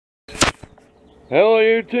Hello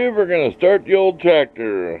YouTube, we're going to start the old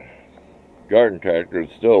tractor. Garden tractor.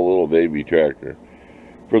 It's still a little baby tractor.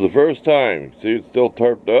 For the first time. See, it's still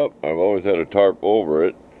tarped up. I've always had a tarp over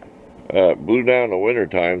it. It blew down in the winter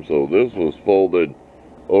time, so this was folded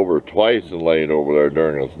over twice and laid over there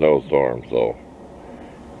during a snowstorm. So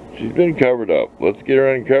she's been covered up. Let's get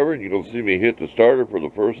her uncovered. You'll see me hit the starter for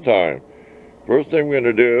the first time. First thing we're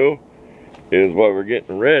going to do is, while we're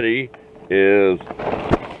getting ready, is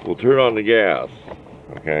we'll turn on the gas.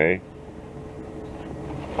 Okay.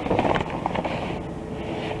 I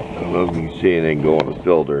don't know if you can see anything go in the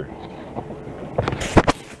filter.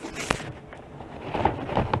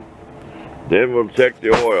 Then we'll check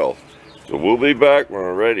the oil. So we'll be back when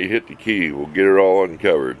we're ready to hit the key. We'll get it all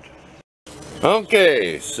uncovered.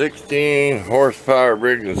 Okay, 16 horsepower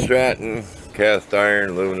Briggs & Stratton, cast iron,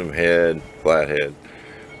 aluminum head, flathead.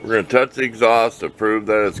 We're going to touch the exhaust to prove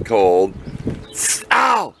that it's cold.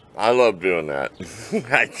 Ow! I love doing that.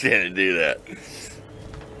 I can't do that.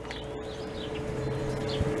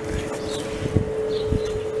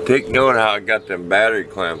 Take note how I got them battery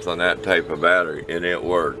clamps on that type of battery, and it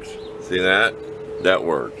works. See that? That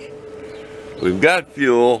works. We've got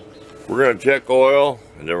fuel. We're going to check oil,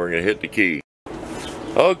 and then we're going to hit the key.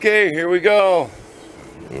 Okay, here we go.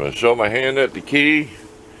 I'm going to show my hand at the key.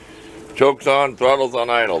 Choke's on, throttle's on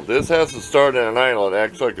idle. This has to start in an idle. It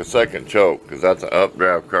acts like a second choke because that's an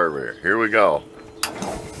updraft carburetor. Here we go.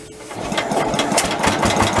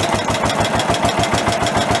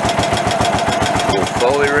 We'll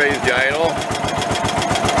slowly raise the idle.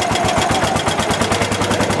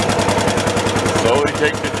 Slowly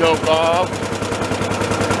take the choke off.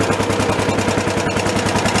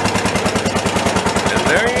 And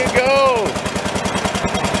there you go.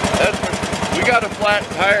 We got a flat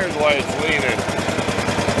tires while it's leaning.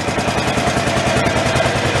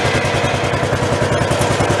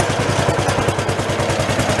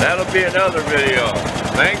 That'll be another video.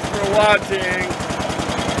 Thanks for watching.